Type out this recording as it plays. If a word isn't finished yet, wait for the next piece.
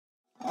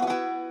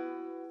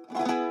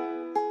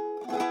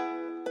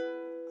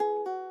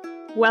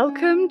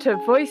Welcome to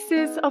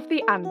Voices of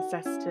the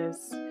Ancestors,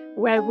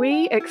 where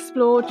we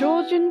explore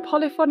Georgian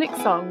polyphonic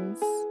songs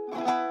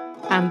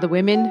and the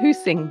women who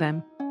sing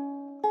them.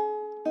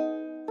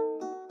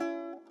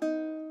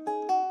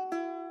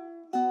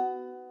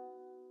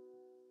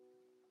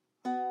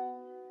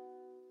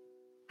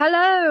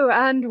 Hello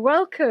and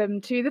welcome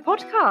to the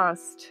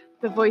podcast.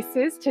 The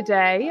voices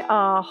today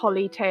are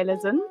Holly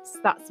Taylor-Zuntz,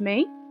 that's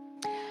me.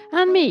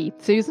 And me,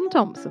 Susan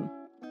Thompson.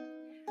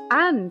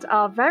 And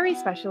our very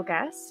special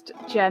guest,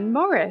 Jen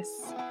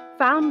Morris,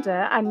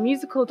 founder and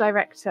musical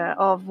director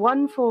of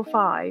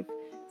 145,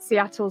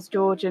 Seattle's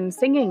Georgian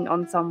singing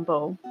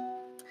ensemble.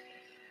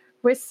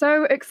 We're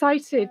so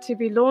excited to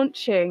be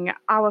launching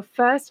our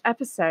first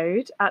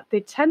episode at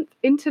the 10th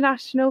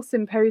International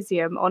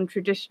Symposium on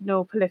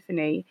Traditional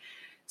Polyphony.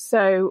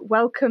 So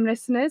welcome,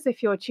 listeners,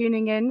 if you're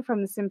tuning in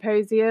from the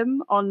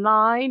symposium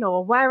online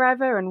or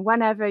wherever and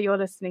whenever you're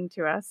listening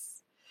to us.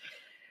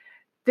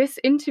 This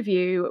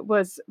interview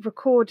was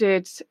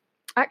recorded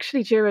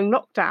actually during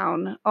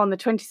lockdown on the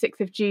 26th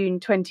of June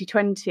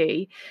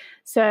 2020.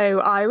 So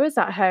I was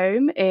at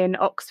home in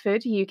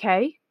Oxford,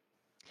 UK.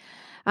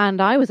 And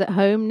I was at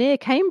home near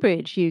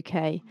Cambridge,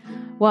 UK,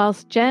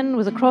 whilst Jen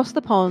was across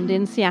the pond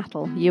in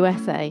Seattle,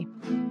 USA.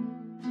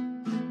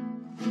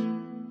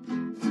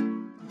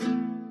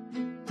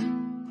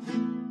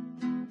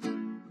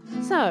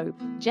 So,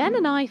 Jen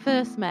and I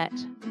first met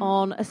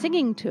on a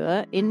singing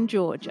tour in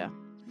Georgia.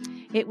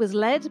 It was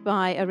led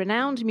by a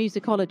renowned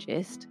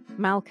musicologist,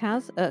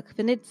 Malkaz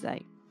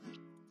Erkvanidze.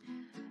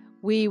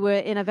 We were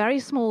in a very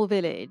small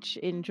village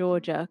in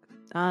Georgia,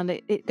 and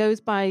it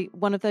goes by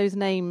one of those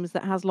names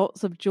that has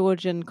lots of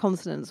Georgian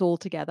consonants all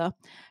together.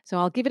 So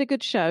I'll give it a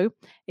good show.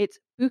 It's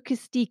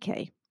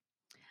Bukistike.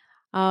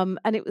 And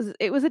it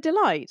was a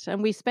delight.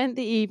 And we spent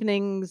the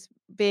evenings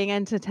being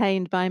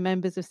entertained by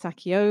members of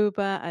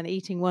Sakioba and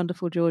eating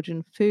wonderful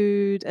Georgian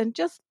food and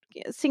just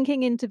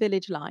sinking into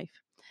village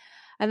life.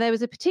 And there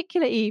was a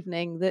particular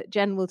evening that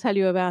Jen will tell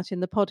you about in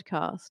the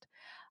podcast,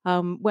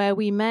 where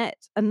we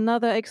met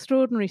another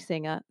extraordinary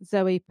singer,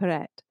 Zoe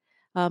Perret,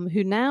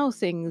 who now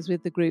sings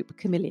with the group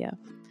Camellia.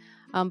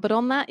 But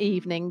on that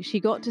evening, she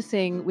got to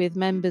sing with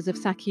members of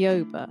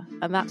Sakioba,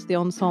 and that's the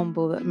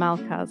ensemble that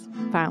Malkaz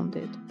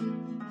founded.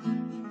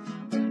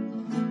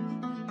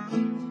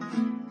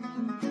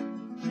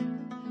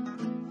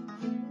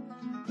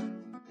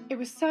 It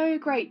was so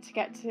great to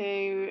get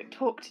to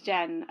talk to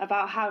Jen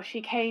about how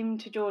she came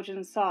to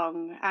Georgian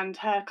song and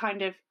her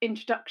kind of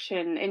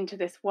introduction into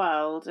this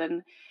world,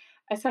 and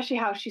especially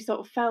how she sort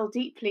of fell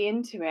deeply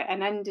into it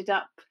and ended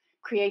up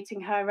creating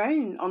her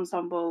own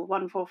ensemble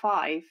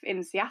 145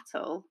 in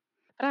Seattle.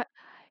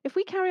 If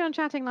we carry on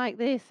chatting like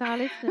this, our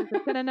listeners are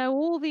going to know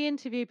all the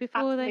interview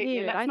before they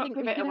hear it. Let's I not think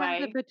give we it should away.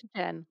 hand over to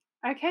Jen.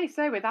 Okay,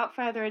 so without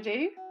further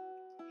ado,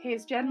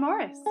 here's Jen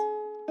Morris.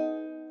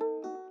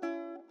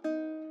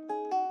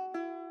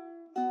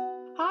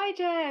 Hi,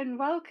 Jen.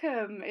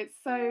 Welcome. It's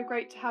so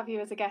great to have you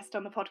as a guest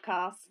on the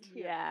podcast.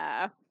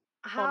 Yeah.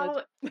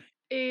 How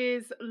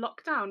is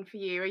lockdown for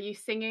you? Are you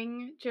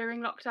singing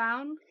during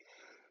lockdown?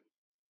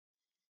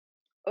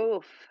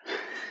 Oof.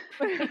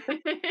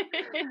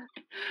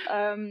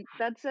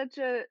 That's such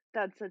a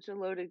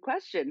loaded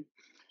question.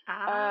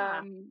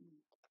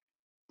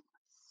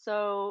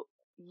 So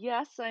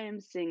yes, I am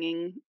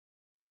singing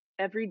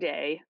every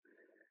day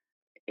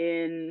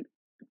in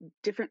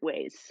different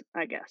ways,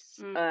 I guess,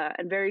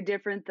 and very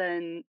different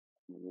than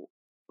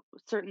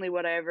certainly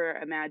what I ever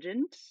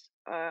imagined,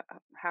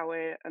 how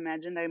I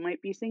imagined I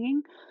might be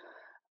singing.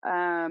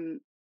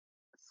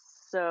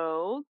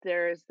 So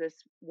there's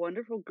this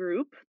wonderful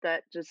group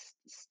that just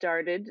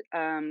started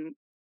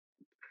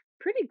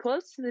pretty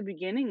close to the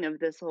beginning of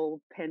this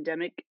whole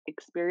pandemic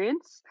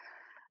experience.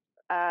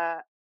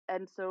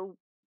 And so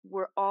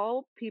we're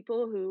all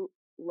people who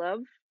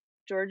love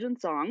Georgian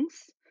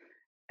songs,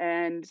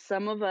 and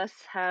some of us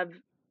have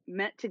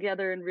met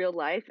together in real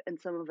life and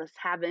some of us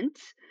haven't,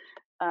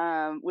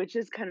 which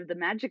is kind of the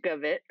magic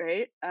of it,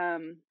 right?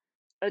 And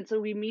so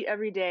we meet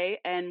every day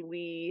and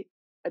we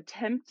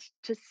attempt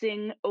to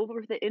sing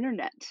over the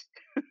internet,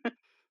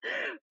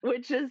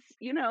 which is,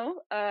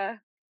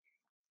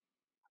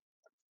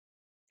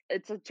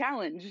 it's a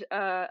challenge.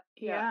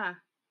 Yeah.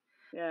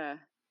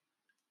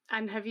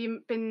 And have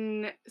you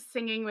been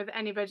singing with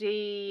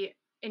anybody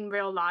in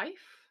real life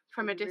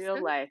from a distance?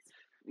 Real life,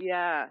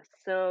 yeah.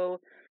 So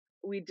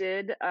we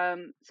did.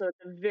 So at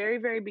the very,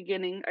 very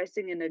beginning, I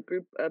sing in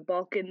a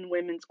Balkan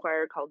women's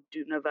choir called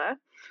Dunava.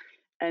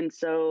 And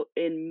so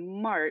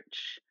in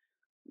March,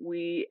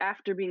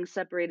 after being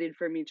separated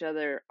from each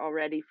other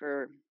already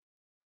for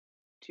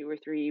 2 or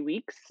 3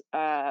 weeks,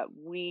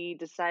 we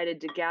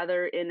decided to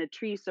gather in a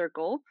tree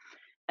circle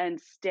and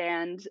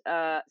stand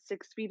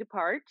 6 feet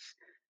apart,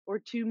 or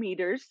 2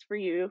 meters for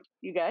you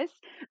guys.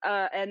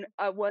 And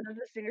one of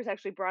the singers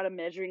actually brought a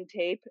measuring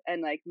tape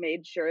and like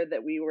made sure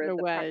that we were at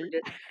the proper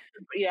distance.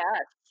 Yes.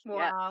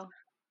 Wow.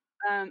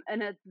 Yes.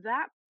 And at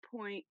that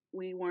point,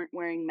 we weren't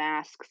wearing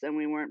masks and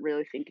we weren't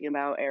really thinking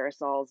about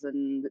aerosols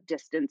and the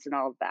distance and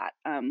all of that.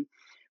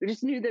 We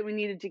just knew that we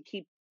needed to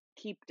keep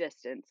keep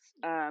distance.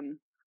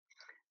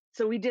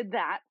 So we did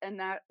that, and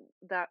that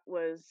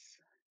was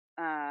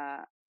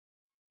uh,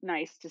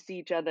 nice to see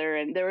each other.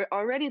 And there were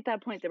already at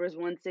that point there was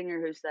one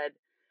singer who said,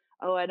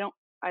 "Oh, I don't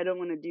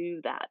want to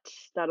do that.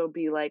 That'll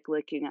be like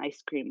licking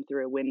ice cream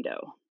through a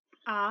window."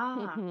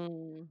 Ah.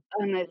 Mhm.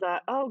 And I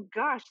thought, "Oh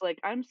gosh, like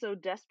I'm so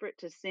desperate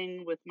to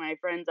sing with my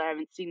friends. I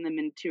haven't seen them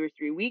in 2 or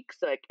 3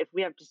 weeks. Like if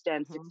we have to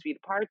stand six Mhm. feet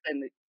apart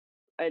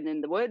and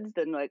in the woods,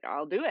 then like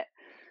I'll do it."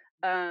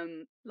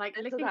 Like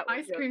And so licking that was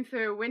ice cream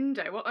through a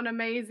window. What an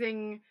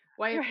amazing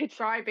way of right,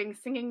 describing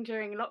singing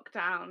during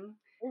lockdown.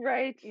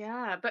 right,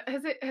 Yeah, but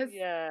has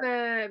yeah.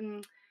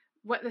 the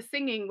what the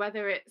singing,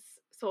 whether it's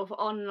sort of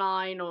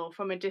online or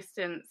from a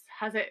distance,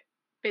 has it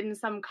been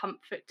some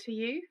comfort to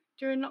you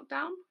during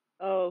lockdown?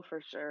 Oh,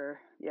 for sure.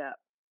 Yeah,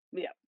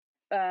 yeah.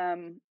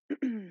 Um,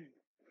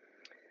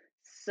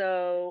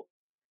 so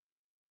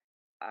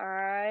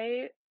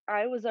I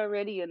I was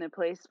already in a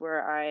place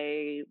where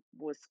I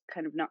was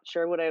kind of not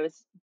sure what I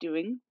was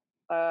doing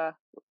uh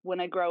when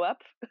I grow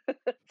up.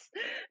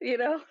 you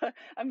know,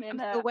 I'm I'm in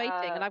still a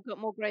waiting, and I've got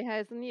more grey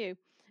hairs than you.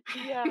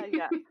 yeah,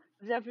 yeah.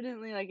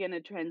 Definitely like in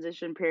a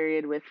transition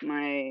period with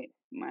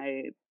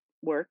my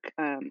work.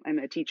 I'm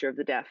a teacher of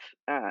the deaf,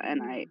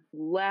 and I Mm.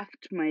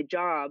 left my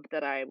job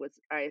that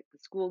the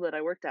school that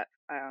I worked at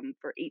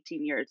for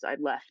 18 years. I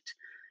left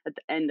at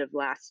the end of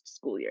last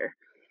school year.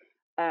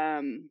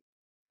 Um,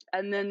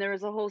 and then there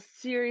was a whole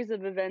series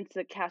of events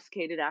that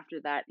cascaded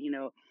after that.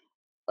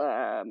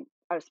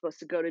 I was supposed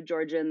to go to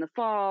Georgia in the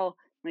fall.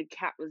 My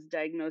cat was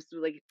diagnosed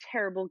with like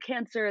terrible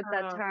cancer at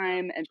that Oh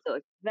time, gosh. and so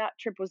like, that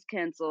trip was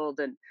canceled.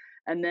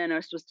 And then I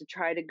was supposed to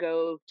try to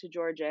go to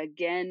Georgia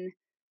again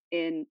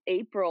in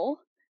April,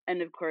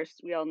 and of course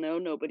we all know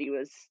nobody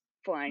was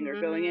flying or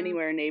going Mm,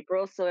 anywhere in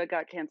April, so it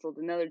got canceled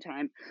another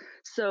time.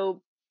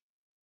 So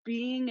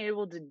being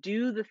able to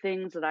do the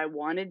things that I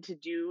wanted to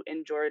do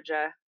in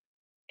Georgia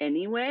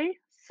anyway.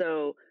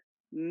 So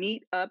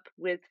meet up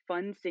with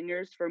fun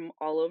singers from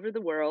all over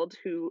the world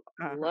who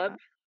love Uh-huh.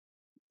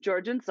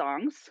 Georgian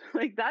songs.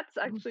 Like that's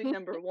actually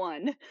number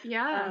one.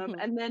 yeah.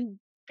 Mhm. And then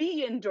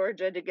be in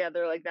Georgia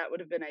together, like that would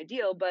have been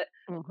ideal. But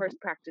of course, Mhm.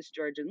 practice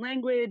Georgian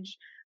language,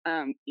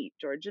 eat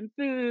Georgian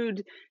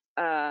food,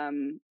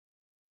 um,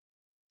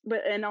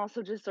 but and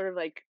also just sort of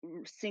like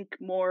sink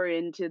more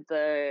into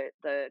the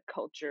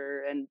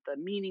culture and the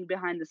meaning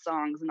behind the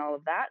songs and all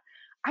of that.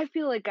 I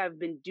feel like I've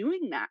been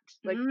doing that,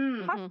 like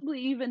Mm, Mhm. possibly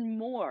even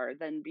more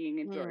than being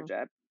in Mm.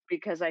 Georgia,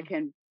 because I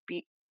can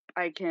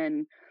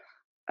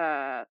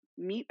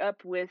meet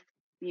up with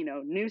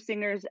new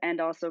singers and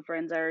also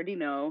friends I already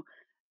know.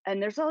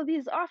 And there's all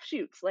these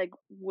offshoots, like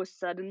was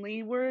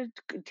suddenly we're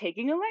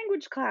taking a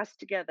language class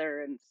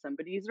together, and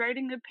somebody's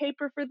writing a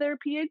paper for their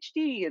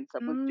PhD, and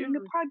someone's doing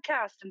mm, a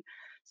podcast. And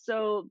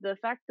so the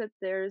fact that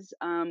there's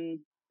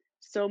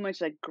so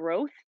much like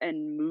growth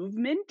and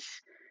movement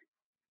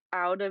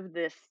out of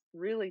this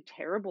really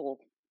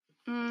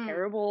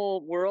mm,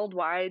 terrible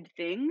worldwide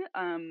thing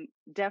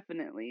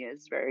definitely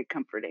is very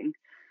comforting.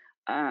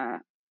 uh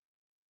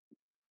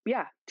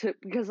yeah, to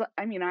because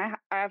I mean I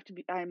have to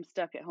be I'm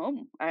stuck at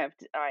home. I have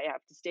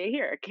to stay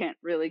here. I can't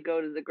really go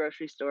to the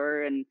grocery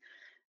store and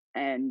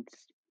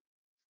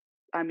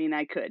I mean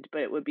I could,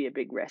 but it would be a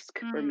big risk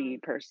for me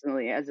mm.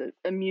 personally as a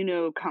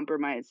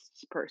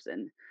immunocompromised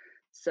person.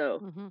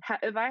 So Mhm.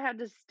 if I had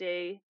to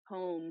stay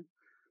home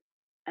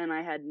and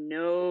I had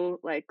no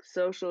like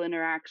social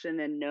interaction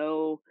and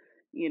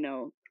you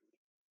know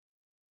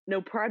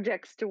no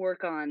projects to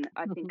work on,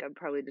 I think I'd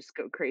probably just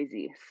go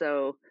crazy.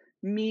 So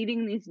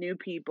meeting these new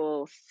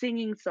people,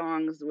 singing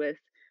songs with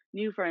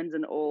new friends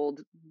and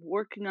old,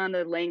 working on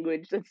a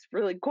language that's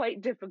really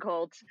quite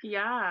difficult.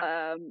 Yeah.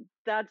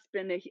 That's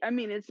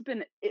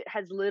been it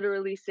has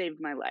literally saved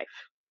my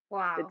life.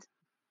 Wow. It's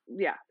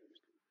yeah,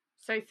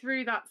 So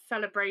through that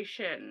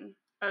celebration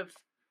of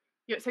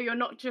so you're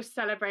not just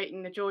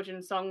celebrating the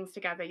Georgian songs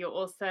together, you're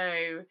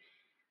also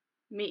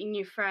meeting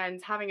new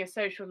friends, having a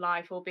social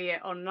life,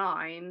 albeit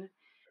online,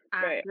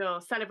 and right.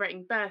 you're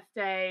celebrating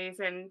birthdays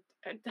and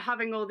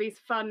having all these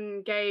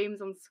fun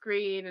games on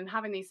screen and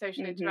having these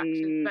social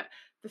interactions. hmm But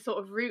the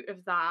sort of root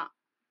of that,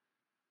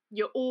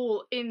 you're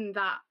all in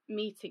that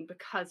meeting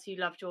because you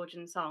love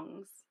Georgian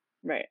songs.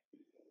 Right.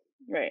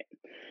 Right.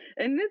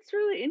 And it's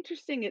really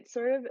interesting. It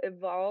sort of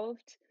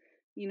evolved,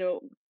 you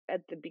know,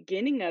 at the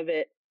beginning of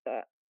it.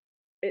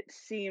 It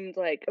seemed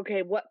like,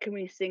 okay, what can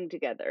we sing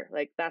together?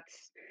 Like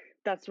that's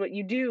what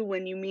you do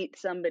when you meet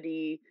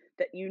somebody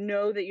that you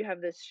know that you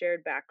have this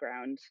shared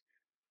background.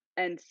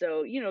 And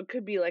so, it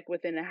could be like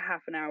within a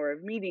half an hour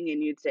of meeting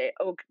and you'd say,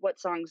 "Oh, what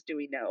songs do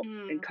we know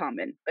in Mm,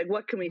 common? Like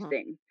what can we Mhm.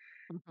 sing?"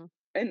 Mhm.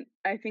 And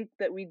I think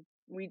that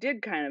we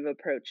did kind of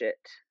approach it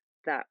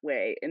that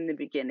way in the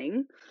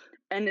beginning,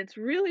 and it's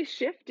really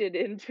shifted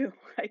into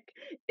like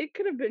it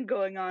could have been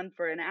going on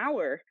for an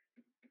hour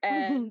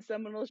Mhm. and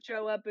someone will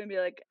show up and be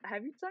like,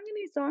 "Have you sung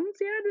any songs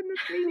yet in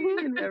this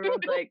meeting?" And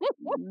everyone's like,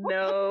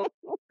 "Nope,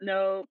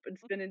 nope."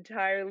 It's been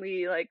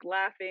entirely like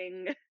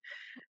laughing.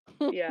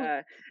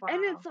 Yeah.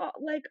 And wow. it's all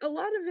like a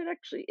lot of it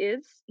actually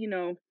is,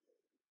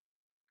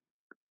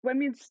 Well, I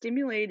mean,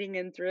 stimulating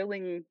and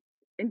thrilling,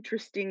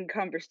 interesting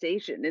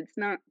conversation. It's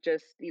not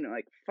just,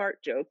 like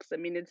fart jokes. I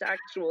mean, it's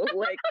actual,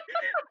 like,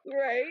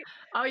 right?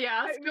 Oh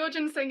yeah, us I mean,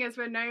 Georgian singers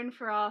were known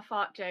for our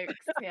fart jokes.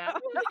 Yeah.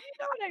 well, you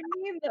know what I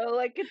mean, though?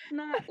 Like, it's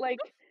not like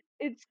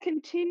it's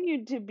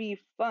continued to be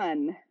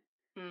fun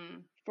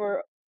Mm.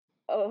 for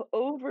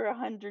over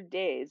 100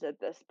 days at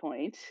this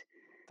point.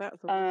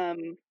 That's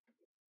awesome.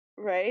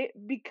 Right?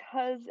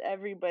 Because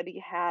everybody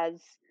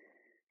has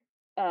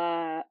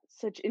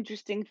such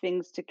interesting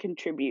things to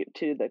contribute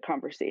to the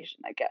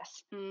conversation, I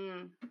guess.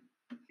 Mm.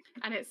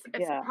 And it's a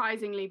Yeah.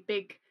 surprisingly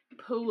big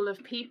pool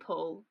of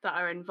people that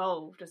are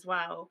involved as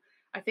well.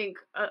 I think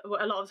a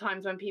lot of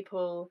times when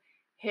people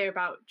hear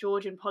about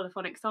Georgian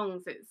polyphonic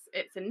songs,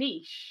 it's a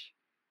niche.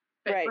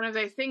 But it's Right. one of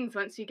those things,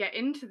 once you get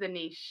into the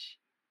niche,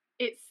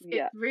 it's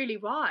Yeah. really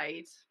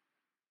wide.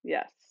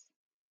 Yes.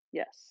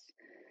 Yes.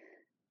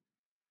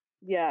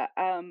 Yeah.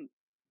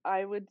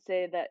 I would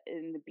say that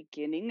in the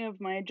beginning of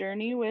my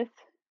journey with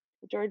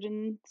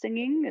Georgian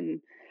singing,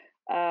 and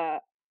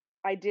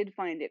I did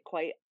find it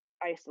quite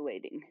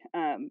isolating,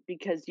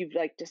 because you've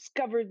like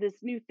discovered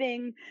this new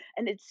thing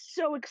and it's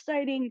so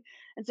exciting,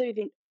 and so you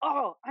think,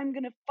 oh, I'm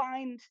gonna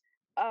find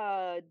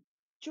a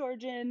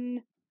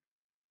Georgian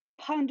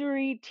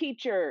Ponduri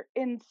teacher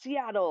in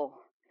Seattle,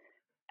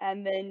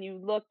 and then you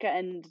look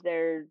and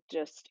there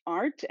just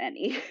aren't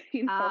any,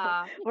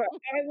 Ah, or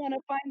I want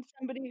to find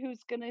somebody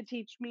who's going to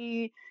teach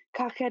me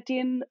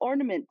Kaketian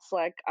ornaments.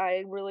 Like,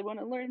 I really want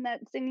to learn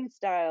that singing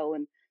style.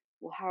 And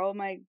well, how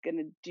am I going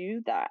to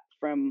do that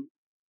from,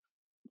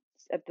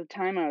 at the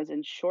time I was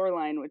in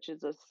Shoreline, which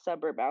is a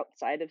suburb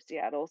outside of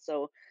Seattle.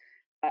 So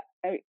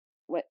I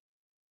what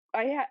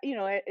I had,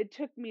 it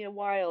took me a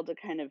while to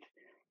kind of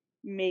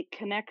make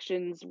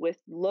connections with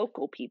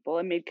local people.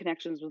 I made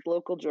connections with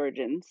local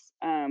Georgians.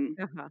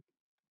 Uh-huh.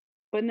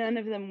 But none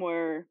of them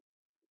were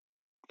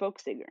folk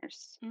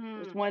singers.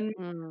 There's mm, one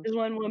Mm. there's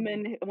one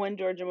woman, one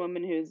Georgian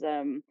woman who's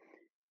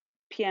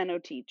piano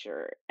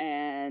teacher,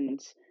 and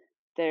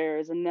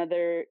there's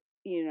another,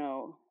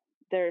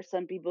 there are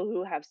some people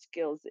who have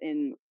skills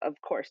in, of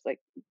course,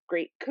 like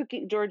great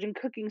cooking, Georgian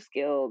cooking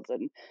skills,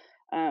 and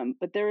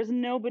but there was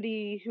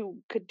nobody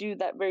who could do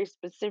that very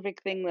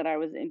specific thing that I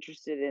was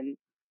interested in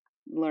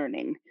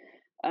learning.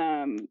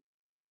 Um,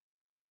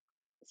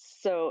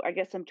 so I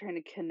guess I'm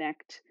trying to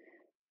connect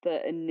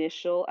the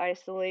initial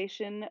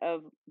isolation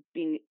of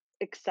being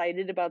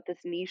excited about this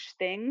niche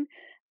thing,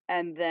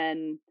 and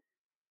then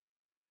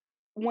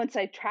once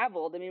I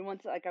traveled, I mean,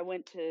 once like I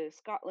went to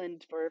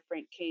Scotland for a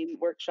Frank Kane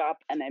workshop,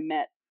 and I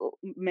met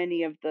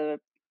many of the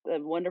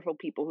wonderful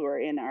people who are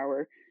in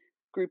our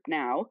group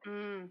now.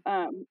 mm.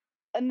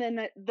 And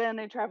then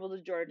I traveled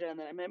to Georgia, and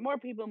then I met more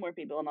people,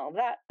 and all of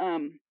that.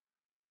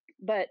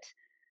 But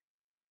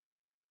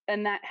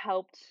and that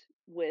helped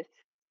with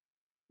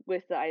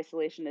the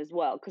isolation as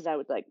well, because I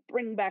would like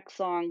bring back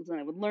songs and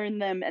I would learn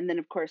them, and then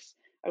of course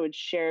I would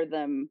share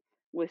them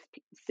with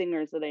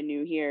singers that I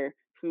knew here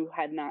who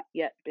had not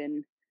yet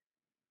been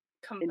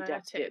Converted.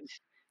 inducted,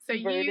 So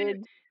you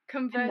converted,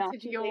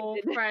 converted your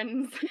inoculated.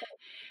 friends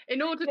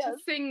in order to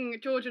Yes, sing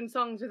Georgian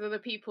songs with other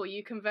people.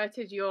 You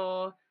converted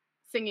your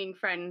singing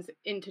friends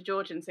into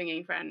Georgian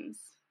singing friends.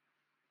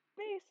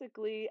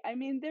 basically. I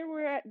mean, there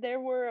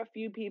were a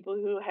few people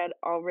who had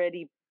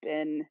already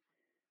been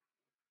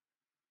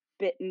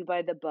bitten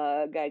by the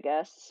bug, I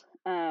guess.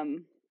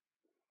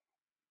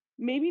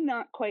 Maybe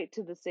not quite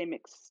to the same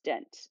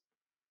extent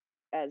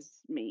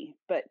as me,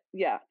 but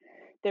yeah,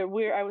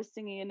 I was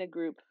singing in a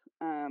group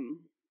um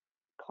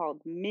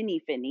called Mini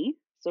Finney.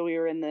 So we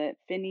were in the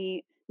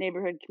Finney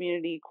neighborhood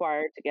community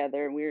choir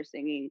together, and we were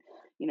singing,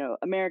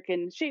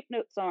 American shape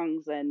note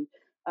songs, and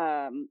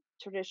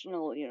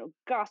traditional,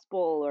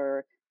 gospel,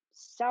 or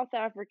South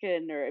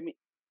African, or I mean,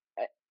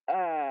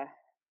 uh,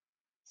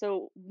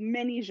 so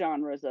many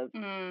genres of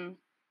Mm,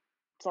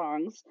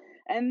 songs,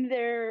 and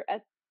there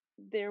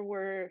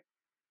were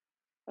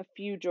a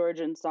few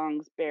Georgian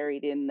songs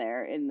buried in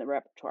there in the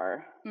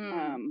repertoire. mm,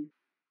 Um,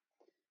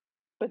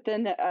 But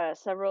then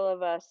several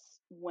of us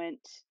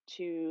went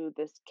to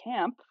this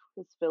camp,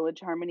 this Village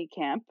Harmony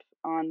camp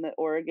in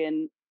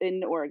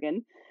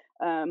Oregon.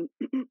 I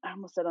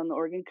almost said on the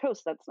Oregon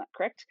coast. That's not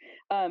correct.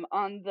 On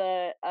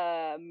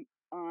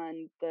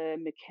the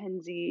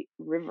Mackenzie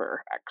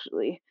River,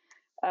 actually.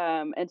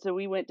 And so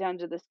we went down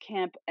to this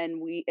camp,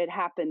 and it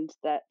happened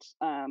that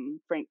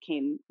Frank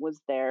Kane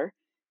was there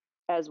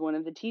as one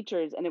of the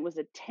teachers, and it was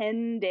a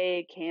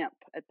 10-day camp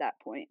at that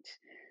point.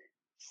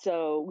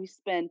 So we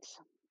spent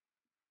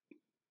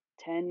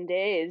 10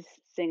 days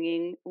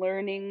singing,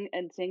 learning,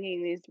 and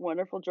singing these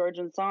wonderful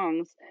Georgian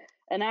songs.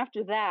 And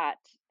after that,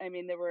 I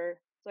mean,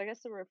 I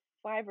guess there were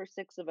 5 or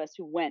 6 of us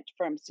who went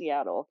from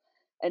Seattle.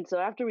 And so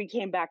after we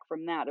came back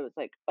from that, it was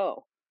like,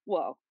 oh,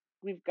 well,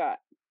 we've got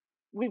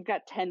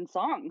 10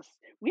 songs.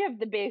 We have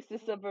the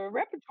basis of a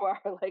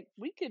repertoire. Like,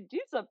 we could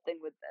do something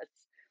with this.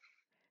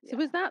 So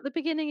Yeah. was that the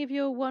beginning of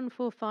your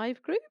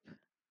 145 group?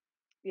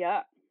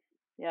 Yeah.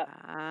 Yeah.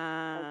 That's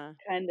Ah.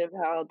 kind of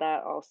how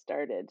that all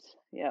started.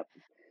 Yep.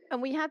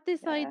 And we had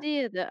this Yeah.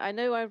 idea that I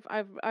know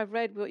I've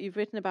read what you've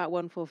written about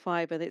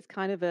 145, and it's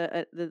kind of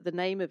the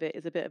name of it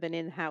is a bit of an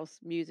in-house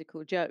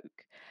musical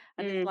joke.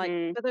 And it's like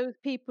Hmm. for those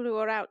people who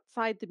are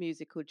outside the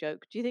musical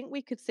joke, do you think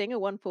we could sing a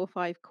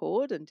 145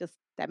 chord and just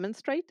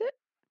demonstrate it?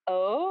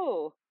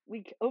 Oh,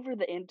 over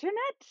the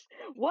internet?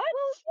 What?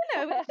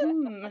 Well,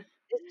 Hmm.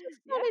 it's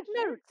just Yeah, solid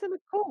sure. notes and a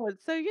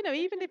chord. So,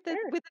 even if there's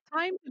Sure. with a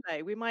time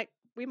delay, we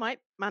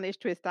might manage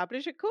to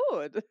establish a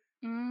chord.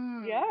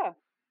 Mm. Yeah.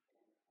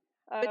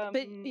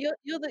 But you're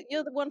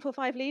the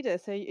 145 leader,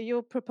 so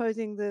you're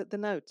proposing the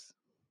notes.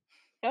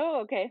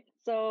 Oh, okay.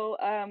 So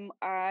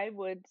I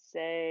would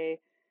say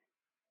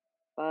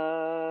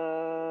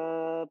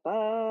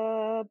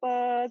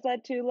is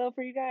that too low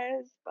for you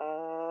guys?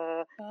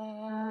 Ba, ba.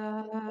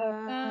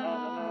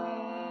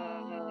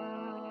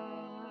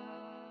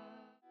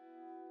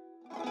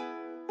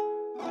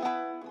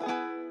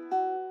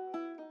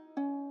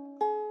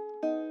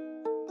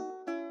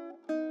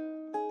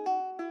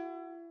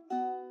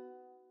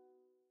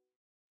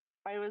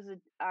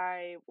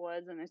 I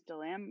was and I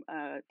still am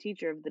a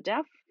teacher of the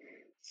deaf.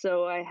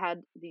 So I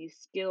had these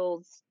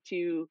skills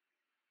to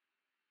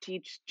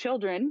teach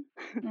children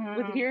with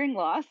Mm. hearing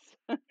loss,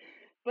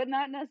 but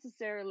not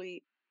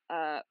necessarily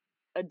uh,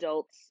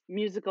 adults,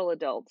 musical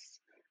adults.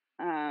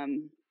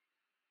 Um,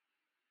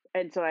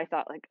 and so I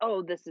thought, like,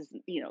 oh, this is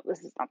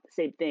not the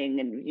same thing,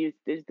 and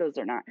those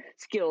are not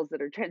skills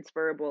that are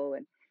transferable.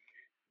 And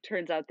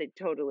turns out they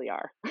totally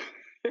are.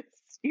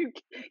 you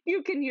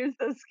you can use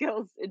those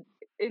skills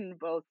in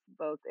both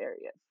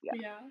areas. Yeah.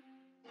 Yeah.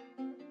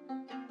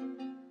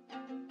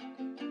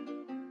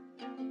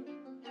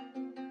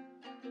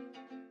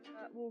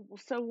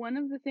 So one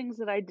of the things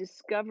that I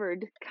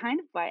discovered kind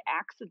of by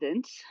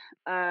accident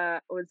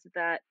was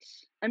that,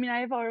 I mean,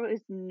 I've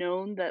always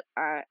known that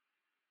I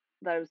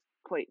was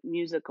quite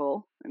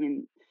musical. I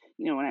mean,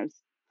 when I was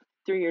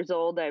 3 years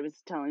old, I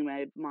was telling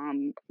my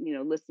mom,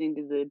 listening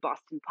to the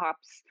Boston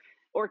Pops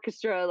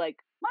orchestra, like,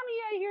 "Mommy,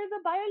 I hear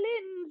the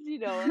violins,"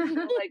 and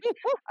so like,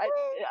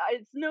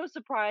 it's no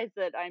surprise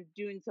that I'm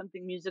doing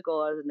something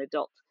musical as an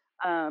adult.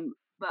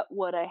 But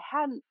what I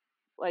hadn't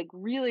like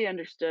really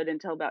understood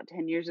until about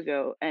 10 years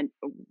ago, and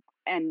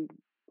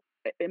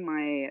in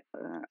my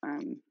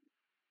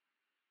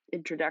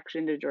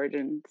introduction to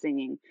Georgian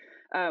singing,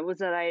 was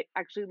that I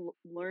actually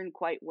learn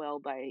quite well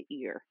by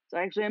ear. So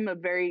I actually am a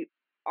very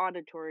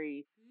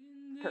auditory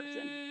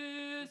person.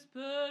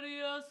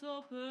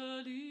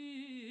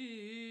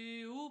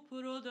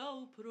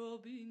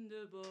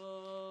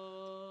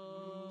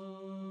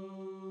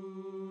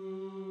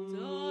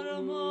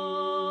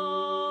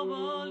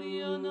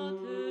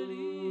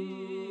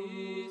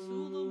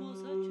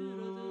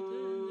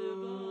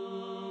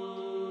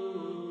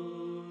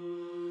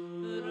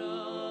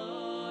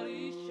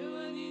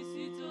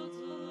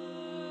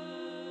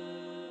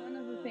 One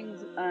of the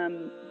things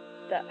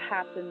that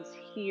happens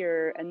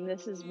here, and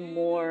this is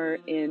more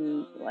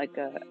in like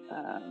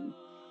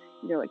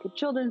like a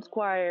children's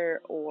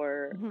choir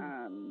or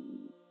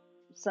Mhm.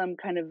 some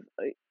kind of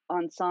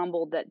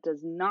ensemble that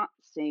does not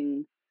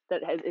sing,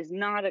 is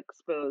not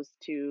exposed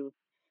to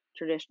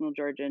traditional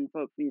Georgian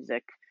folk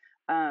music.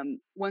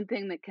 One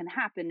thing that can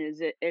happen is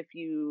that if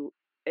you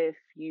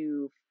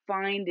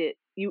find it,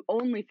 you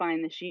only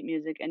find the sheet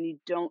music and you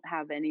don't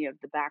have any of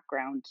the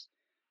background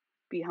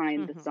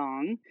behind the Mhm.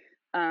 song.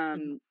 Mhm.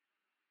 Um,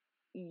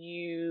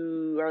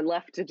 you are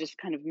left to just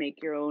kind of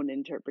make your own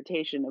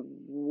interpretation of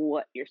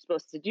what you're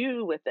supposed to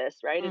do with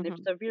this, right? And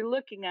Mhm. if you're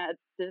looking at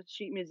the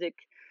sheet music,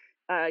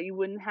 you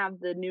wouldn't have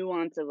the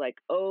nuance of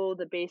like, oh,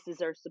 the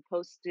basses are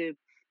supposed to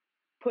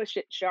push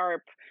it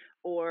sharp,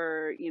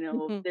 or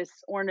Mhm.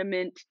 this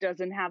ornament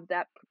doesn't have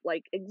that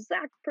like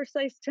exact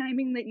precise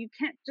timing that you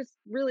can't just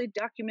really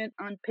document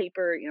on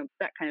paper,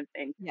 that kind of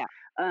thing. Yeah.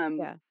 um,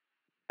 Yeah.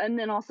 and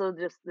then also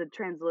just the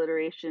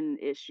transliteration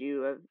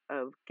issue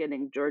of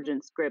getting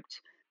Georgian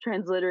script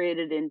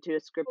transliterated into a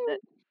script that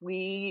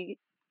we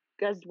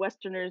as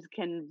Westerners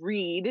can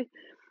read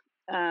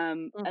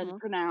and Mhm.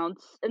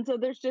 pronounce. And so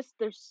there's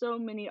so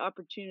many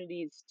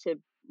opportunities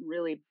to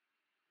really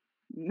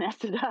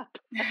mess it up.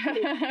 I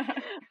think.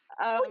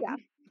 Oh, yeah.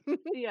 Um,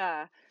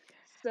 yeah.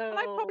 And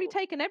I've probably So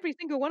taken every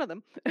single one of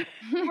them.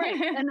 right,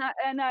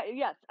 and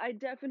yes, I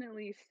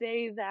definitely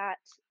say that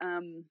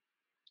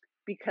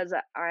because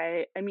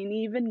I mean,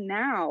 even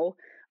now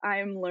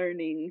I'm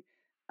learning.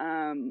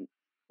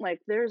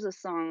 Like there's a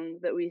song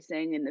that we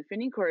sang in the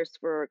Finny chorus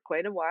for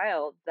quite a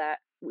while that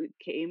we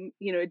came,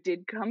 it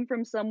did come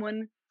from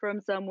someone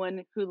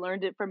who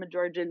learned it from a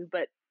Georgian,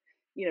 but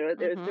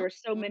there Mhm. were Mhm.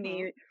 so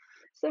many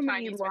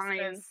Chinese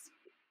lines. whispers.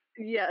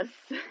 Yes,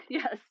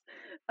 yes,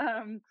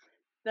 um,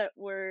 that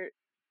were.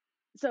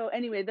 So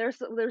anyway, there's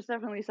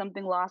definitely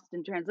something lost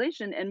in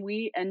translation, and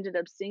we ended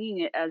up singing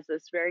it as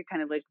this very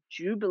kind of like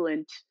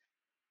jubilant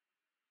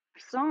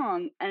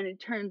song, and it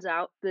turns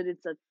out that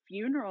it's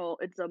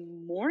a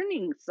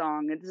mourning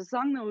song. It's a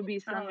song that would be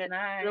sung Oh at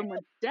no.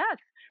 someone's death,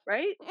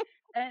 right?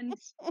 And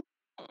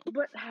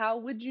but how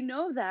would you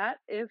know that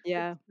if it's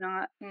Yeah.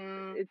 not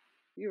Mm. it's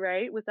you're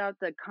right, without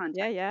the Yeah,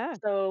 context? yeah.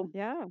 So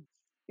Yeah.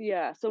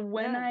 Yeah. So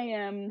when Yeah. I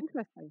am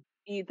Interesting.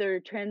 either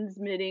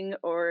transmitting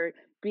or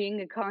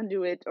being a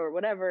conduit or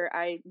whatever,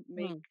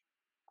 Mm.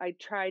 I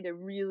try to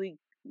really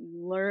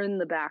learn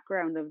the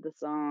background of the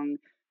song,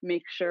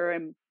 make sure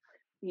I'm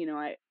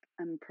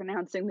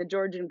pronouncing the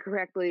Georgian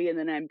correctly, and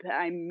then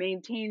I'm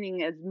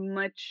maintaining as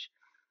much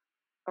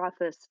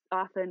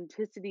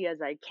authenticity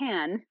as I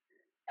can,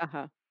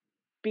 Uh-huh.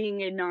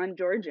 being a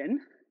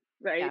non-Georgian,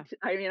 Yeah. right?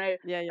 I mean,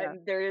 Yeah, I yeah.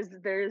 there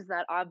is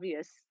that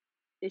obvious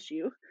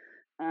issue,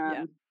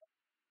 Yeah. um,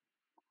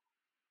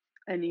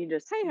 and you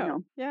just, Hey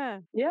ho.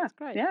 Yeah. yeah, That's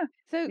great. yeah,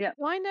 So yeah.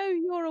 I know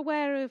you're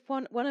aware of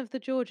one of the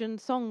Georgian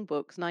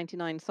songbooks,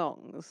 99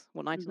 Songs,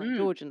 or 99 Mhm.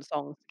 Georgian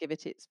Songs to give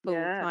it its full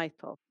Yeah,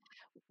 title.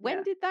 When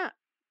yeah. did that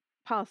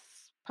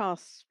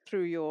pass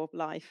through your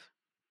life?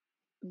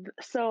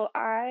 So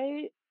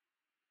I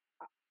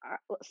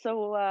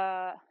so,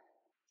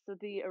 so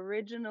the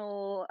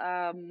original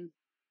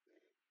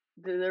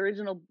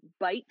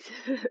bite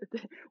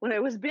when I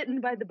was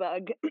bitten by the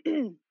bug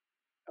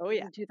Oh was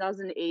yeah. in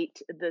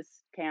 2008 at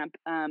this camp,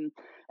 and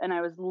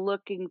I was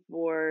looking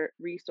for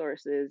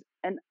resources,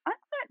 and I'm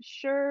not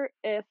sure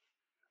if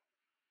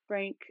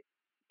Frank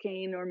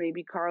Kane or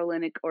maybe Carl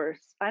Linick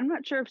I'm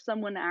not sure if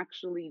someone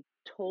actually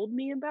told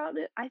me about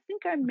it. I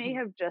think I may Mhm.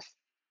 have just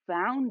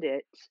found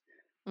it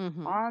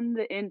Mhm. on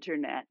the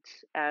internet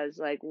as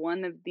like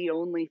one of the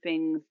only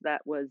things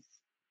that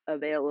was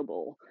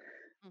available.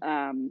 Mhm.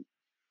 Um,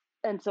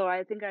 and so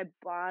I think I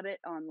bought it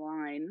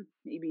online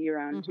maybe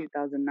around Mhm.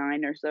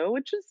 2009 or so,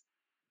 which is,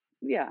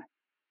 yeah,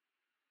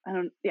 I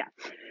don't, yeah.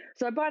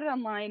 So I bought it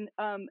online,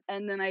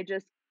 and then I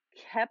just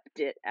kept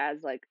it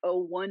as like, oh,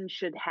 one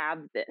should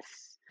have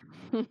this.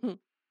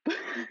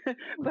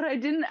 But I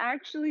didn't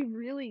actually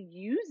really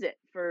use it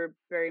for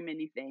very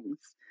many things.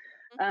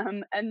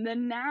 And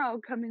then now,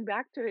 coming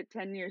back to it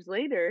 10 years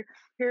later,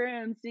 here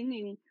I am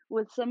singing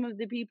with some of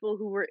the people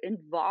who were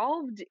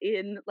involved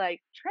in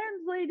like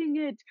translating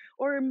it,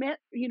 or met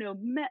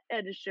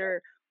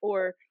Edisher,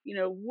 or,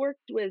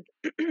 worked with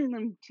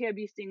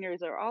TIB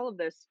singers, or all of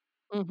this.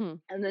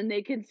 Mhm. And then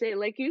they can say,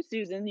 like you,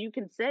 Susan, you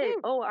can say,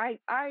 Mm. oh,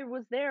 I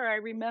was there. I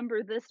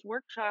remember this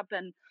workshop,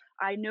 and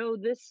I know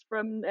this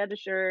from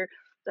Edisher,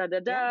 da da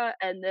Yeah. da.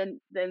 And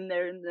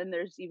then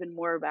there's even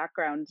more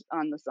background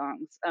on the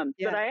songs. But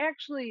Yeah. I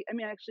actually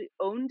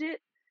owned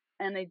it,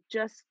 and I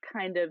just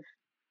kind of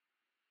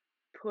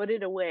put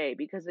it away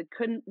because it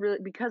couldn't really,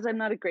 because I'm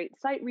not a great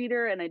sight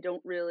reader and I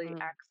don't really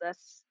Mm.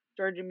 access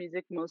Georgian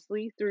music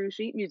mostly through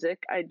sheet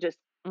music. I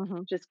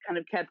Mhm. just kind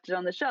of kept it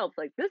on the shelf,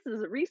 like this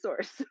is a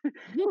resource.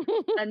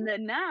 And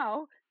then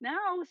now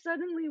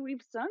suddenly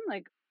we've sung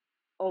like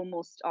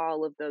almost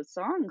all of those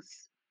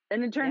songs,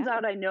 and it turns Yeah.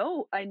 out I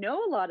know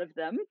a lot of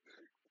them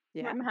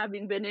Yeah. from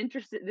having been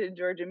interested in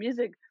Georgia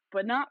music,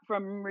 but not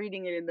from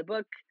reading it in the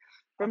book,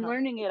 from Uh-huh.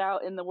 learning it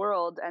out in the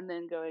world, and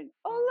then going,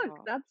 oh look,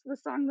 Oh. that's the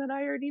song that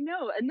I already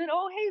know, and then,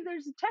 oh hey,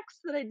 there's a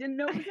text that I didn't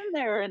know was in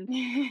there, and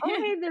oh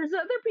hey, there's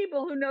other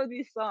people who know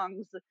these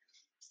songs.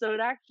 So it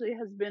actually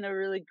has been a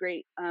really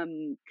great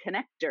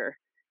connector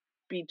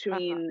Uh-huh.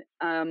 between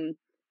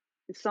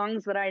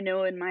songs that I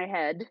know in my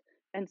head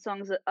and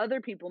songs that other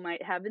people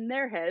might have in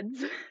their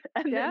heads.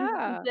 And then we can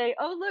Yeah. say,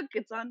 oh, look,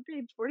 it's on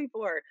page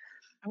 44.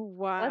 Oh,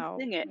 Let's wow.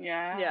 sing it.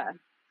 Yeah. Yeah.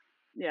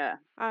 Yeah.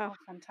 Oh, Oh,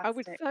 I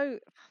would fantastic. so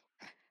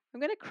I'm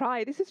going to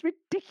cry. This is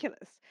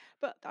ridiculous.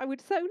 But I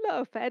would so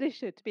love for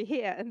Edisha to be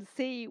here and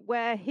see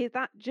where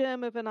that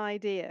germ of an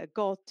idea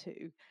got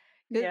to.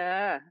 Because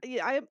Yeah.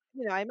 yeah,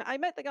 I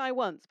met the guy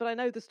once, but I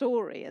know the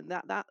story, and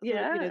that sort of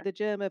Yeah. the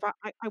germ of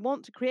I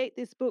want to create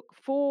this book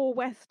for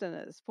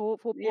Westerners, for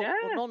Yeah.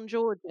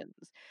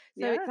 non-Georgians,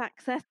 so it's Yeah.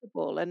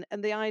 accessible. And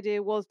the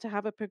idea was to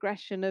have a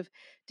progression of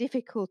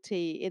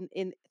difficulty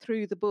in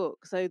through the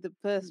book. So the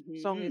first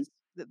song Hmm. is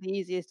the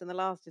easiest, and the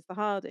last is the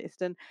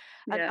hardest. And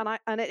Yeah.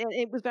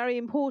 it was very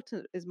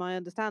important, is my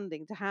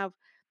understanding, to have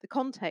the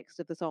context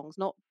of the songs,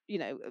 not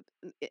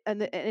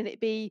and it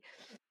be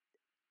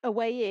a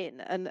way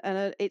in, and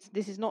it's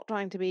this is not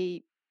trying to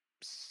be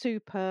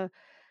super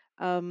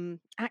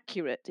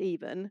accurate,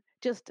 even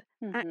just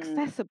Hmm.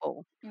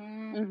 accessible.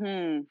 Mm.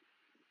 Hmm.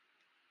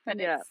 But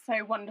Yeah. it's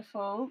so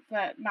wonderful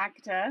that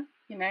Magda,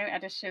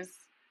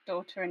 Edisha's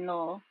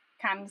daughter-in-law,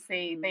 can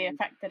see the Hmm.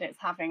 effect that it's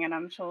having, and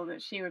I'm sure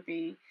that she would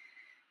be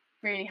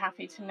really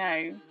happy to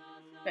know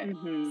that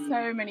Hmm.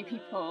 so many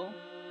people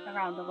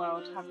around the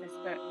world have this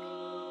book.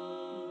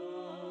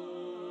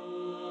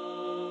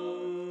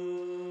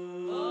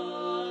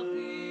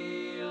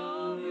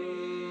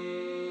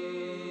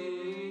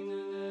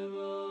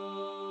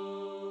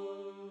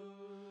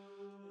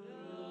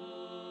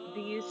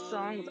 These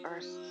songs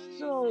are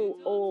so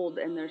old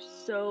and they're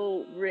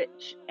so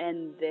rich,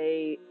 and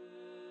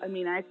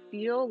I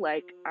feel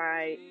like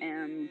I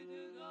am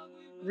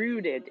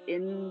rooted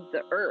in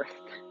the earth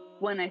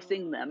when I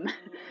sing them.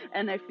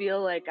 And I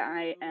feel like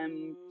I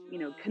am,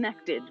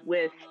 connected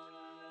with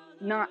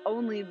not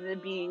only the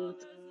beings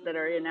that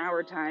are in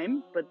our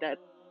time, but that,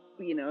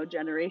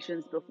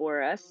 generations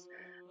before us.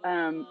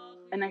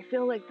 And I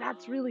feel like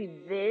that's really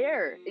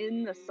there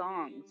in the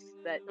songs,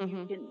 that you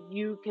Hmm. can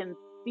you can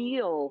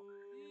feel.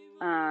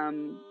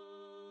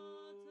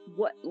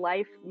 what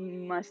life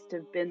must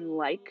have been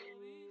like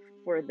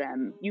for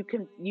them. You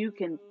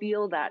can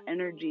feel that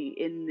energy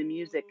in the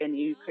music, and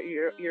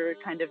you're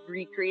kind of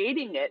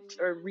recreating it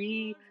or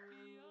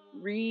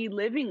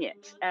reliving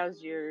it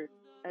as you're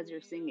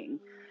singing.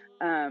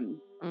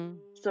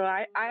 So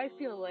I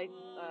feel like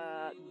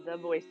the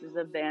voices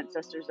of the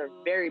ancestors are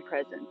very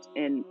present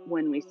in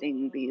when we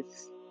sing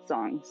these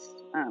songs.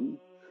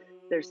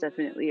 There's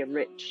definitely a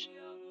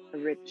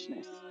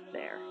richness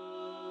there.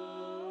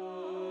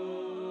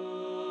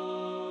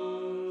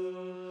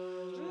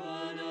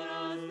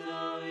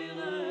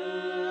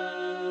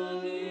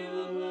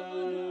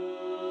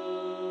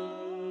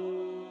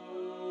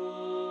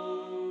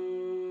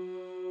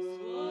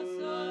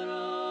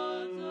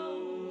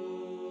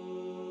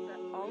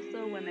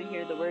 Also, when I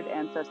hear the word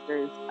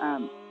ancestors,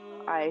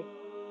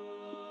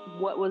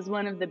 what was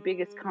one of the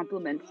biggest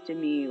compliments to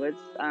me was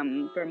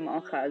from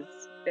Malkaz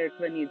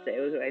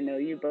Erkvanidze, who I know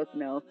you both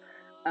know,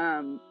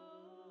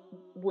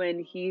 when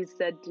he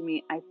said to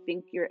me, "I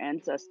think your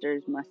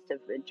ancestors must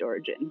have been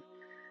Georgian."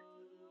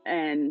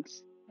 And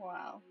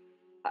wow,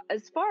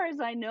 as far as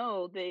I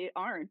know, they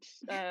aren't.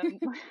 That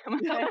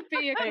would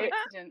be a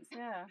coincidence,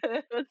 yeah.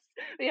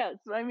 Yes,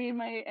 I mean,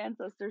 my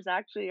ancestors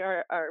actually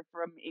are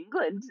from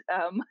England.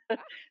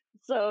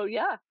 So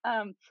yeah,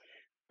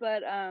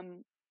 but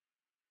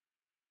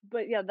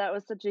yeah, that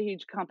was such a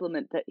huge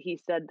compliment that he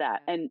said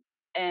that, and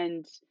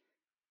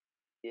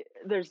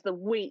there's the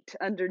weight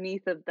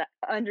underneath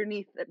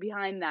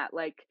behind that,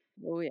 like,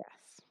 Oh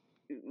yes,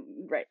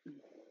 right.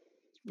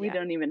 We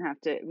don't even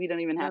have to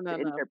no.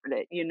 interpret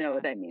it. You know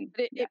what I mean?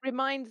 But it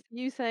reminds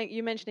you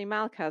mentioning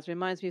Malkaz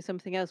reminds me of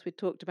something else we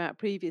talked about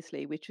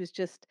previously, which was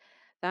just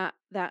that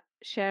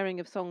sharing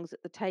of songs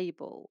at the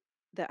table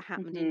that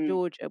happened in Mm-hmm.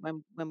 Georgia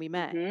when we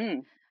met. Mm-hmm.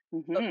 But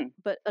Mm-hmm.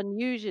 but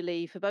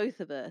unusually for both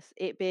of us,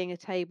 it being a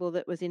table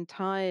that was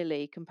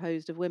entirely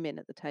composed of women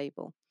at the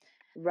table.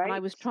 And I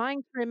Right. was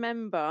trying to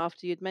remember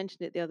after you'd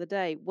mentioned it the other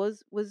day,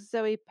 was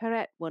Zoe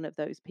Perret one of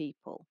those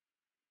people?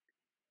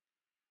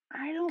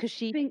 I don't Because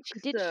think she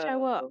did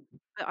show up, so.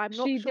 but I'm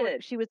not She sure if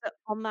did. she was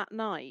on that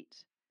night.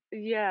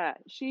 Yeah,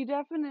 she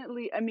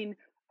definitely. I mean,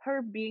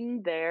 her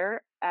being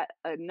there at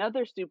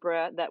another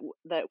supra that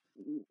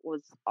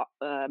was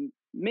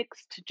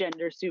mixed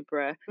gender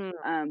supra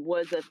Mm.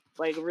 was a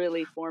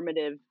really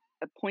formative,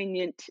 a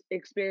poignant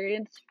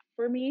experience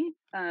for me.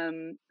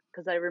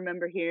 Because I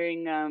remember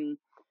hearing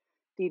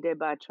Dide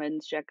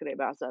Batwen's Shekre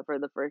Basa for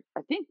the first,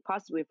 I think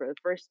possibly for the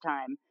first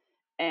time,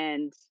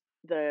 and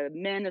the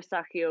men of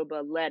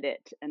Sakioba led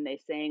it, and they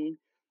sang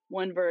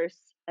one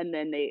verse, and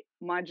then they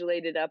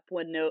modulated up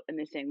one note, and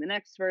they sang the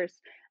next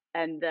verse,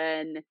 and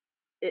then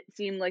it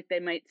seemed like they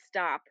might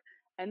stop,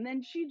 and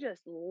then she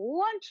just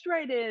launched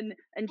right in,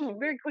 and she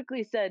very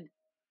quickly said,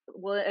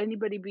 "Will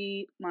anybody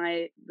be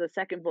the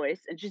second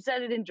voice?" And she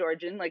said it in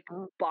Georgian, like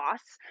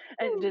boss,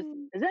 and just,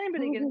 "Is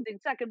anybody going to sing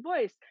second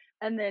voice?"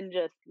 And then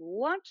just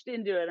launched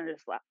into it, and I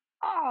just thought,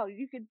 oh,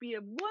 you could be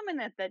a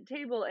woman at that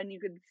table and you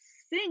could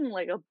sing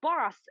like a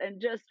boss and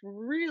just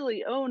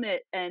really own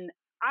it. And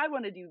I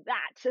want to do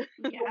that.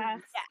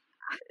 Yes.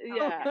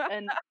 Yeah.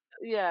 And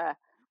yeah.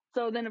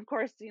 So then, of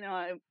course,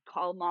 I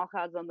call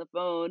Malkaz on the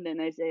phone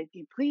and I say,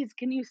 "Please,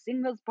 can you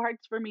sing those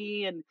parts for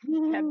me?" And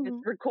have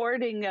this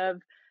recording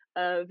of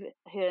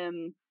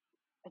him.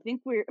 I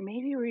think we're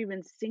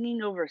even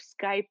singing over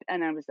Skype,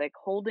 and I was like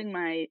holding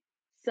my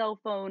cell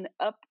phone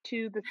up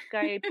to the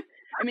Skype.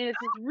 I mean, it's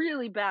this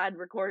really bad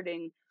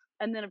recording.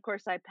 And then, of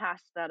course, I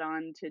passed that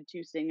on to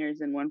two singers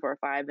in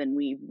 145, and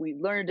we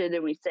learned it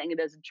and we sang it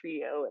as a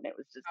trio, and it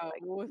was just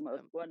like the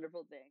most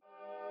wonderful thing.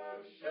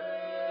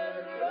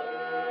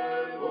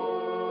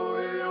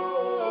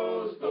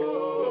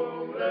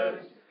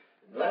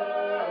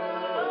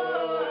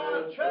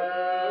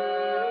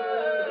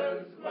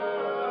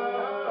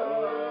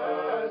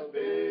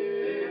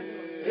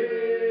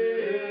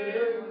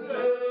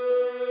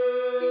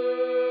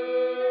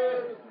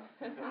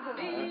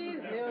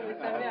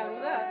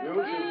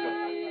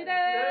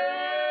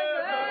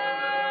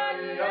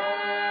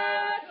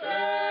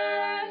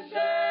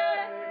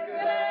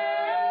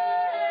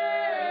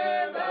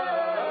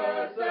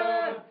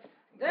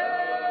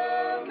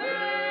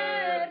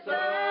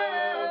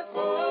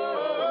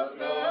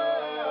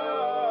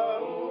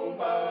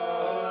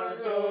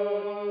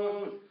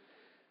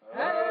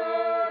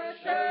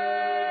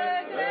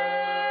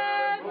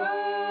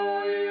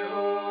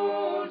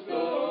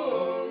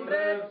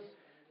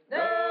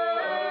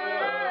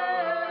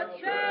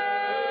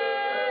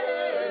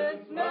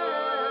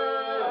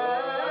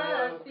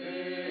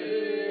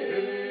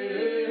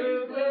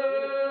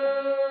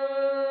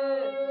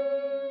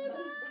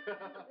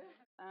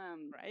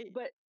 Right.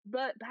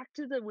 But back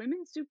to the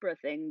women's supra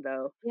thing,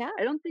 though. Yeah.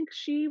 I don't think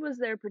she was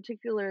there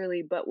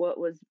particularly, but what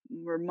was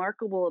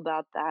remarkable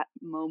about that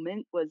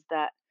moment was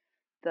that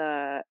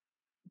the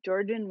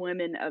Georgian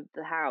women of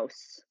the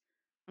house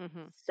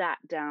sat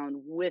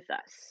down with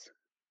us.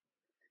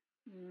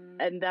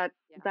 And that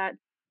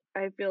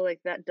I feel like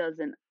that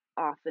doesn't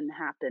often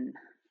happen.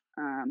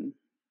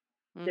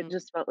 It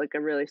just felt like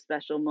a really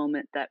special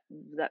moment that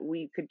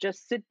we could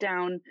just sit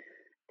down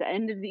the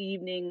end of the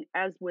evening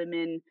as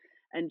women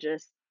and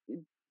just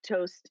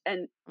toast,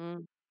 and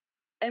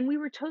we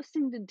were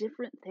toasting to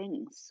different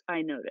things,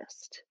 I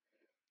noticed.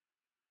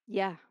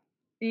 Yeah.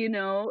 You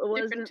know, it Different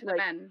wasn't to the like,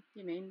 men,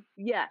 you mean?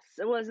 yes,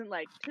 it wasn't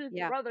like to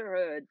Yeah.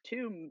 brotherhood,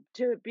 to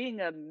being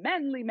a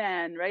manly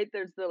man, right?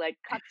 There's the like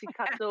katsi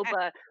katso,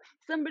 but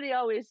somebody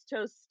always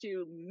toasts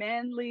to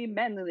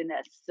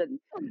manliness,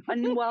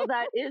 and while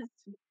that is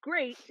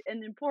great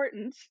and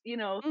important, you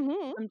know,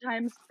 Mm-hmm.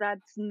 sometimes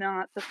that's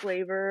not the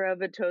flavor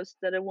of a toast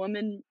that a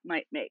woman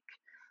might make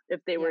if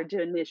they were Yeah.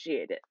 to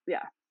initiate it.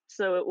 Yeah.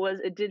 So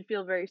it did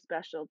feel very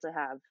special to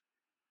have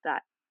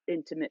that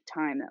intimate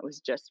time that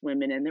was just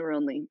women, and there were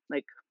only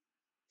like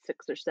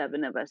 6 or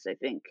 7 of us, I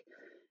think.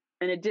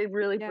 And it did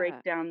really break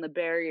Yeah. down the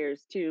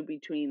barriers too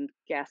between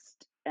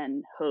guest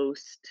and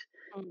host.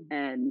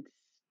 And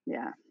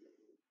yeah,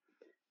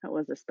 that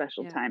was a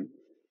special Yeah. time.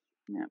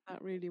 Yeah.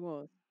 That really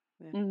was.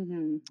 Yeah.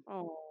 Mm-hmm.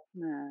 Oh.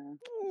 Yeah.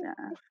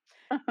 Yeah.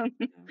 I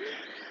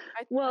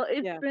Well,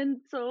 it's yeah.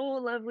 been so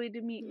lovely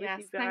to meet with you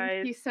Yes, thank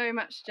guys. you so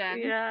much, Jen.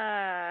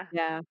 Yeah.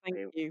 Yeah. Thank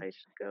you. I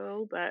should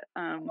go, but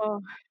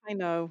Oh, I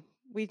know.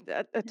 We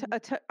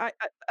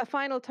a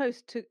final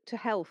toast to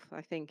health,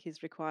 I think,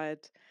 is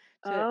required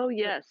to oh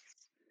yes.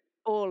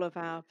 all of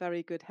our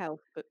very good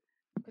health, but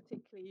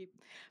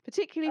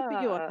particularly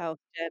for your Uh, health,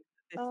 Jen,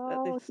 at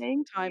oh, this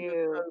thank time of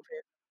you. COVID.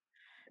 You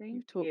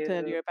Thank talked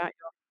earlier you. about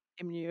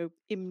your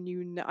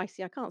I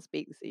see, I can't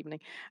speak this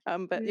evening,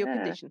 but your Yeah.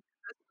 condition,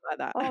 like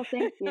that. Oh,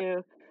 thank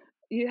you.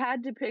 You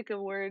had to pick a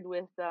word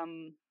with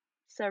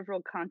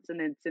several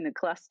consonants in a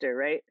cluster,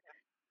 right?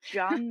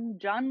 John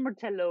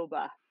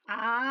Murteloba.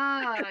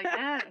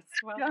 Yes,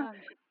 well John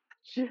done.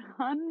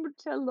 John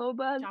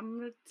Murteloba.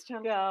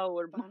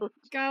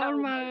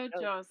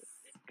 Gaurmojos.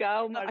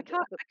 I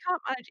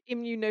can't manage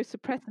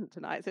immunosuppressant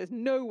tonight, so there's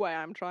no way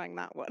I'm trying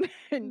that one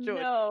in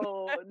Georgia.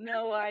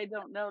 No, I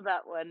don't know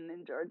that one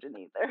in Georgian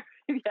either.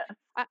 Yes.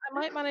 I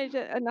might manage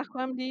a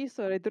nachwamdis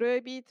or a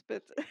dröbit,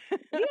 but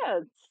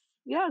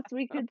Yes,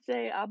 we could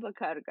say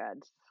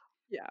abakargad.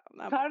 yeah.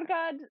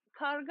 Kargad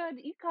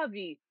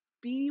ikavi.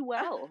 Be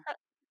well,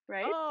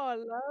 right? Oh,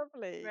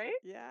 lovely. Right?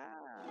 Yeah.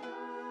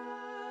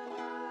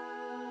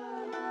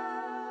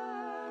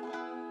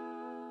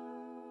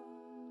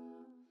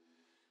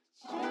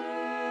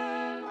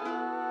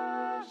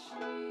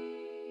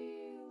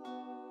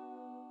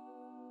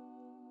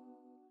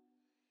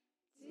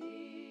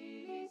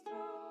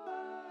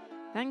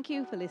 Thank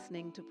you for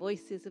listening to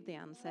Voices of the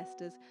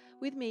Ancestors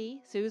with me,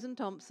 Susan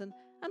Thompson,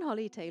 and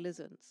Holly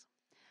Taylor-Zunz.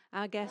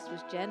 Our guest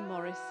was Jen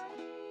Morris,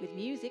 with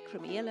music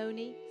from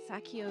Ialoni,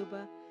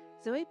 Sakioba,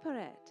 Zoe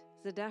Perret,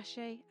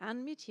 Zadashe,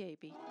 and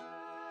Mutyebi.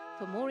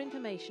 For more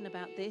information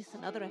about this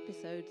and other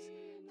episodes,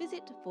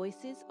 visit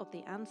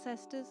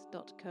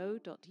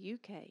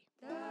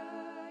voicesoftheancestors.co.uk.